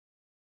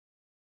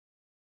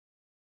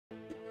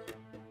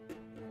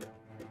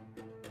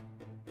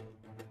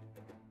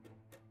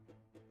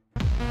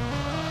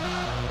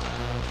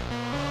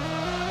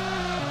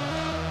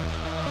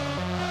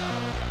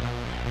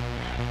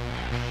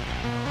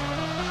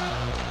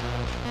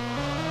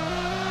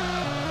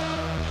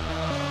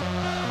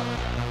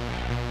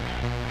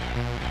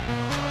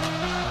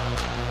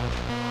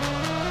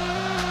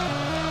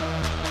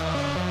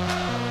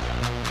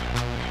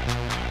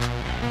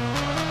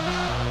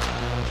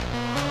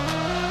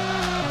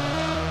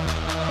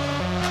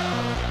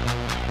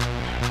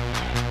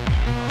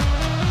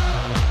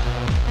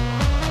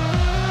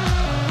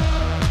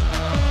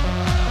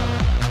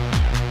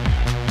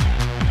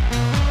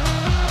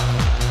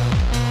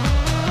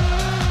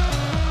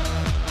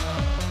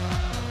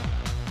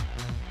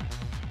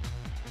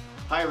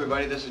Hi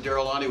everybody, this is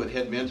Darrell Aune with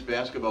head men's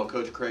basketball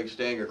coach Craig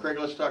Stanger. Craig,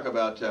 let's talk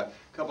about a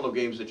couple of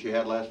games that you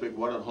had last week,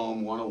 one at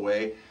home, one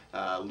away,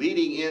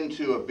 leading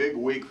into a big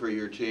week for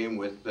your team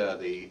with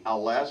the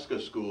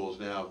Alaska schools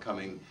now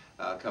coming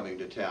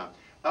to town.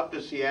 Up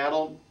to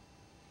Seattle,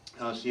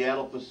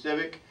 Seattle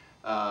Pacific,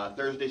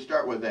 Thursday.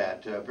 Start with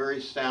that. Very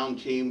sound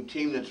team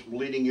that's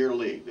leading your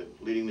league,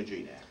 leading the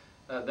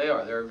GNAC. They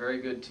are. They're a very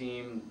good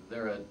team.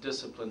 They're a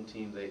disciplined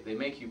team. They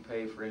make you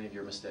pay for any of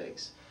your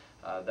mistakes.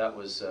 That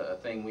was a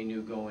thing we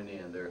knew going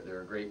in.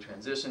 They're a great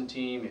transition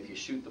team. If you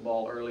shoot the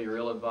ball early, you're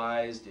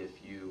ill-advised. If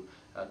you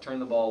turn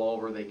the ball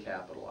over, they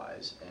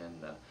capitalize.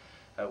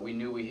 And we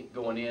knew we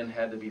going in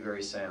had to be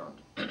very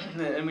sound.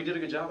 And we did a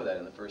good job of that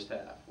in the first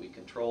half. We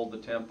controlled the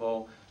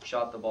tempo,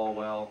 shot the ball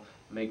well,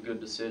 made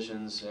good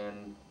decisions,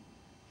 and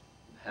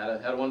had a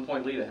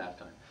 1-point lead at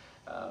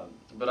halftime.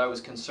 But I was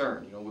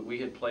concerned. You know, we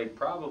had played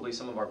probably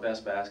some of our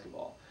best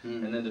basketball,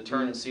 and then to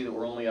turn and see that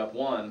we're only up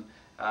one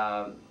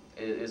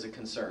is a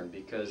concern,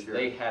 because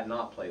they had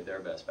not played their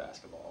best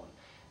basketball.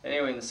 And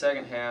anyway, in the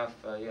second half,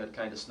 it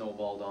kind of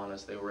snowballed on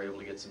us. They were able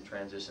to get some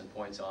transition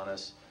points on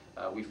us.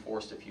 We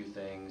forced a few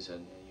things,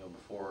 and you know,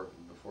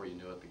 before you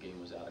knew it, the game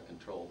was out of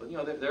control. But you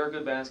know, they're a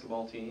good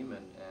basketball team,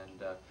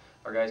 and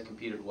our guys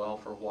competed well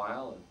for a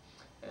while,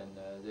 and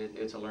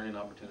it's a learning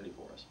opportunity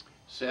for us.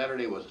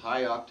 Saturday was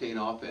high-octane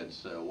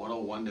offense,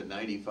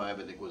 101-95, I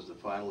think was the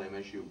final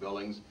MSU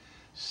Billings.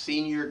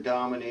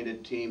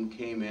 Senior-dominated team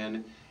came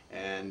in,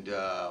 and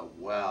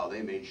wow,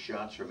 they made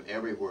shots from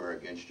everywhere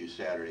against you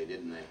Saturday,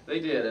 didn't they? They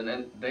did,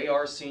 and they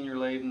are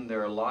senior-laden. There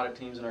are a lot of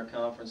teams in our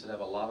conference that have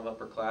a lot of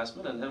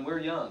upperclassmen, and we're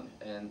young,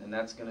 and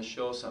that's going to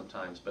show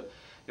sometimes. But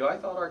you know, I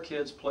thought our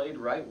kids played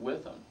right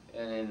with them.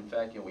 And in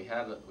fact, you know,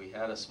 we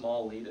had a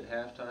small lead at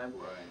halftime.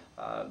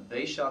 Right.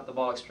 They shot the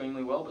ball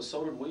extremely well, but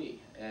so did we.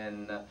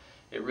 And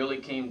it really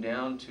came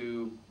down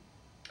to,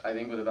 I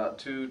think, with about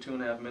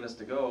 2.5 minutes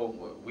to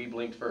go, we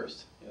blinked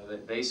first. You know,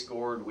 they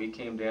scored, we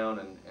came down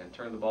and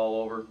turned the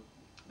ball over.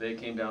 They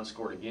came down,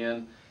 scored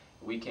again.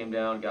 We came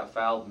down, got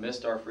fouled,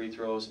 missed our free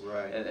throws,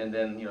 right. And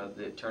then you know,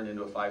 it turned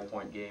into a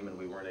 5-point game, and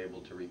we weren't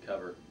able to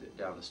recover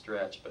down the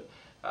stretch. But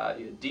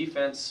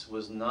defense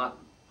was not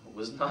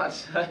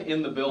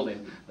in the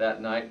building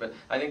that night, but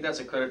I think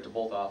that's a credit to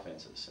both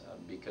offenses,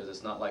 because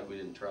it's not like we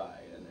didn't try,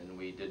 and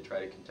we did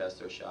try to contest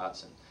their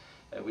shots,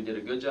 and we did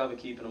a good job of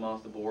keeping them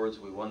off the boards.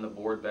 We won the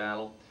board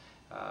battle.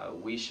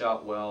 We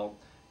shot well.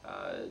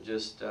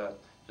 Just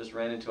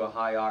ran into a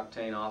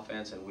high-octane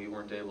offense, and we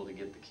weren't able to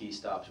get the key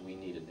stops we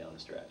needed down the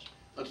stretch.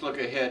 Let's look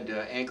ahead.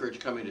 Anchorage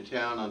coming to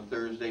town on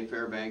Thursday,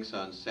 Fairbanks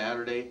on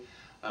Saturday.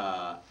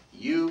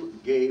 You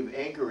gave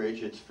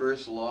Anchorage its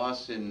first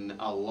loss in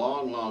a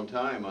long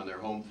time on their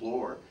home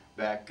floor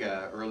back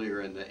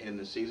earlier in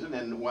the season,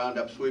 and wound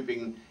up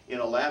sweeping in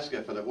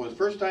Alaska for was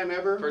first time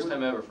ever? First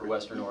time ever for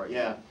Western Oregon.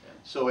 Yeah.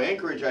 So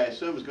Anchorage, I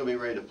assume, is going to be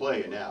ready to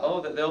play you now. Oh,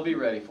 they'll be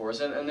ready for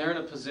us, and they're in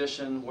a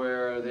position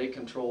where they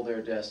control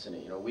their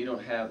destiny. You know, we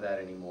don't have that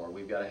anymore.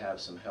 We've got to have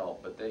some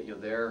help, but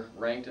they're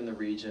ranked in the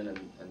region,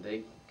 and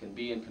they can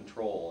be in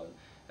control,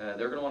 and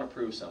they're going to want to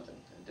prove something,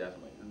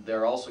 definitely.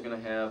 They're also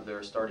going to have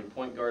their starting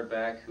point guard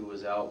back, who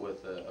was out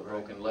with a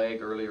broken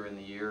leg earlier in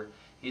the year.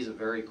 He's a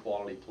very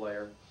quality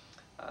player.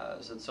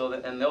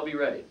 And they'll be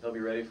ready. They'll be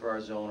ready for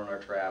our zone and our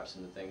traps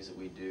and the things that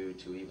we do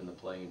to even the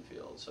playing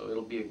field. So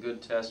it'll be a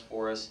good test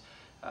for us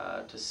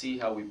to see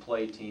how we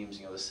play teams,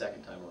 you know, the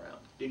second time around.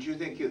 Did you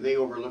think they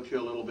overlooked you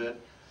a little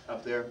bit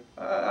up there?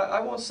 I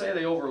won't say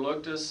they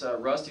overlooked us.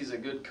 Rusty's a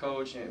good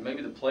coach.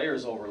 Maybe the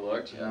players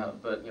overlooked,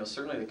 but you know,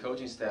 certainly the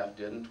coaching staff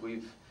didn't.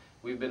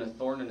 We've been a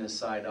thorn in his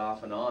side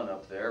off and on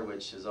up there,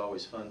 which is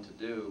always fun to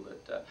do.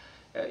 But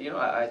you know,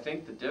 I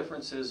think the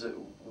difference is that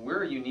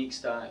we're a unique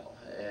style,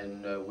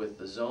 and with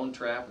the zone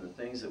trap and the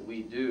things that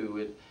we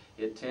do,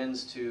 it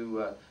tends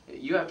to,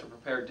 you have to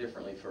prepare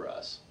differently for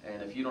us.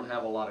 And if you don't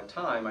have a lot of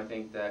time, I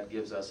think that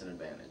gives us an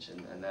advantage.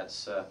 And that's,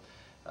 so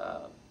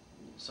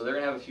they're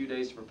going to have a few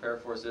days to prepare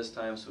for us this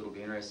time, so it'll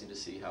be interesting to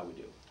see how we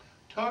do.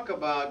 Talk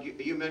about,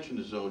 you mentioned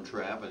the zone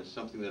trap, and it's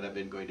something that I've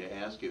been going to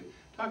ask you.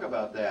 Talk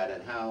about that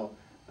and how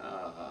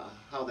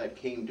that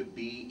came to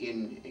be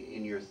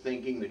in your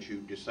thinking, that you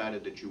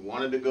decided that you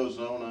wanted to go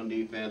zone on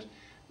defense,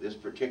 this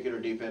particular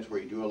defense where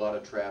you do a lot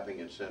of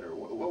trapping, etc.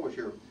 What was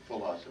your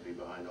philosophy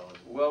behind all this?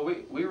 Well,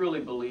 we really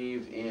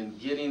believe in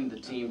getting the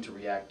team to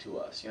react to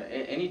us. You know,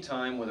 any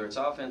time, whether it's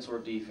offense or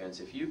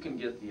defense, if you can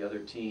get the other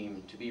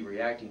team to be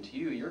reacting to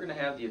you, you're going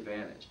to have the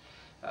advantage.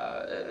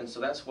 And so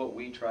that's what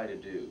we try to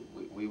do.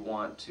 We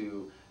want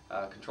to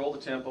control the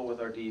tempo with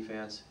our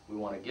defense. We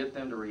want to get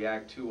them to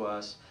react to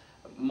us.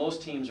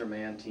 Most teams are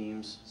man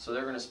teams, so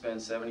they're going to spend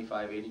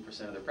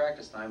 75–80% of their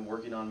practice time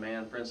working on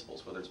man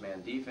principles, whether it's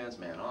man defense,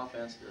 man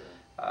offense.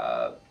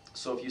 Sure.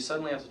 So if you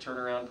suddenly have to turn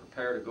around and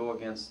prepare to go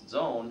against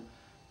zone,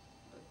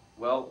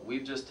 well,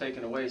 we've just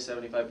taken away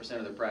 75%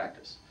 of their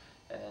practice.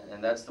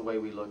 And that's the way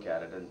we look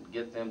at it, and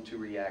get them to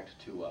react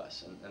to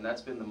us. And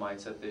that's been the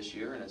mindset this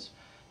year, and it's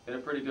been a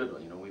pretty good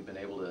one. You know, we've been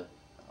able to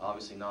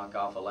obviously knock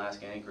off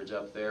Alaska Anchorage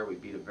up there. We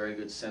beat a very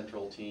good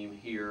Central team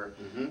here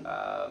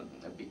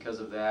because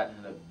of that,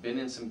 and have been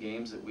in some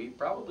games that we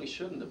probably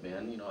shouldn't have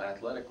been, you know,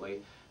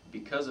 athletically,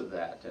 because of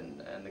that.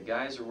 And the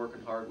guys are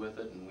working hard with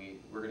it, and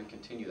we're going to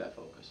continue that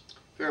focus.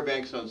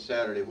 Fairbanks on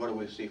Saturday, what do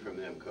we see from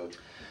them, Coach?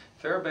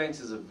 Fairbanks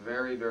is a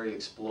very, very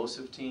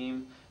explosive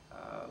team.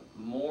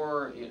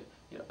 More, you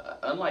know,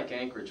 unlike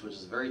Anchorage, which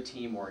is very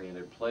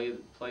team-oriented, play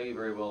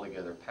very well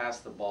together, pass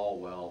the ball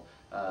well.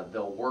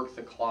 They'll work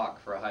the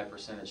clock for a high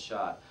percentage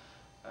shot.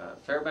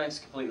 Fairbanks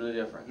is completely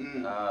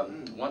different.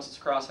 Once it's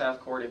across half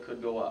court, it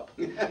could go up.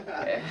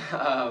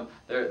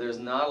 There's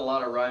not a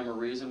lot of rhyme or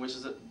reason, which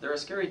is they're a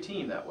scary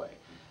team that way.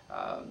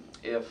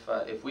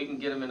 If we can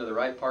get them into the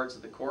right parts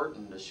of the court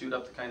and to shoot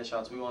up the kind of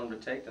shots we want them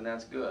to take, then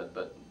that's good.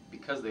 But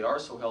because they are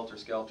so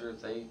helter-skelter,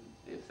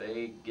 if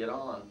they get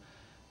on,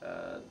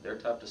 they're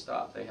tough to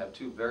stop. They have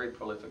two very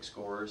prolific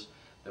scorers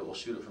that will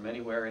shoot it from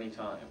anywhere,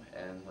 anytime.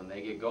 And when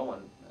they get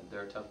going,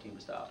 they're a tough team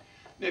to stop.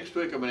 Next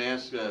week, I'm going to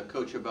ask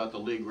Coach about the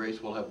league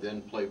race. We'll have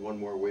then played one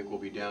more week. We'll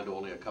be down to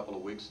only a couple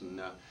of weeks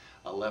and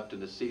left in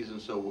the season,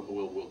 so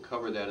we'll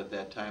cover that at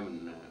that time,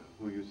 and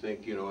who you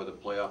think, you know, are the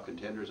playoff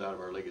contenders out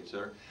of our league,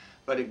 etc.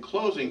 But in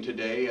closing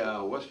today,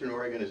 Western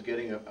Oregon is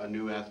getting a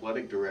new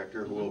athletic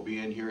director who will be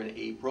in here in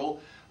April.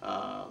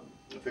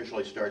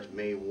 Officially starts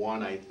May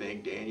 1, I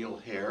think. Daniel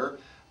Hare.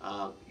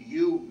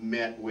 You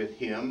met with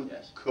him,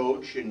 yes,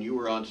 Coach, and you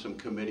were on some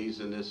committees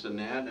and this and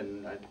that,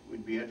 and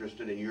we'd be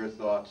interested in your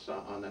thoughts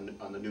on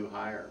the new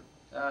hire.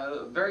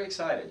 Very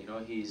excited. You know,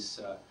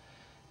 he's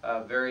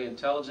very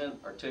intelligent,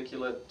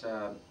 articulate,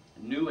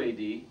 new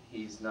AD.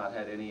 He's not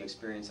had any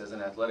experience as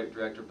an athletic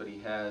director, but he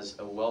has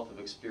a wealth of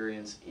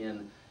experience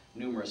in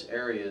numerous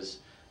areas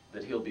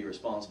that he'll be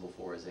responsible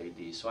for as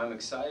AD. So I'm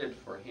excited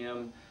for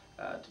him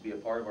to be a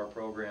part of our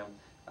program.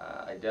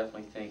 I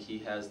definitely think he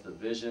has the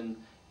vision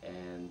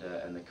and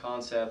the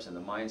concepts and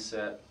the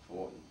mindset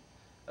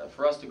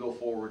for us to go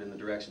forward in the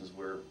directions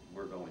we're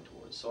going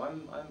towards. So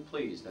I'm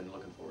pleased and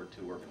looking forward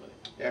to working with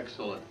him.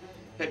 Excellent.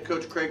 Head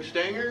Coach Craig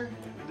Stanger,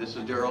 this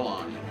is Darrell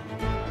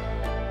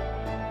Aune.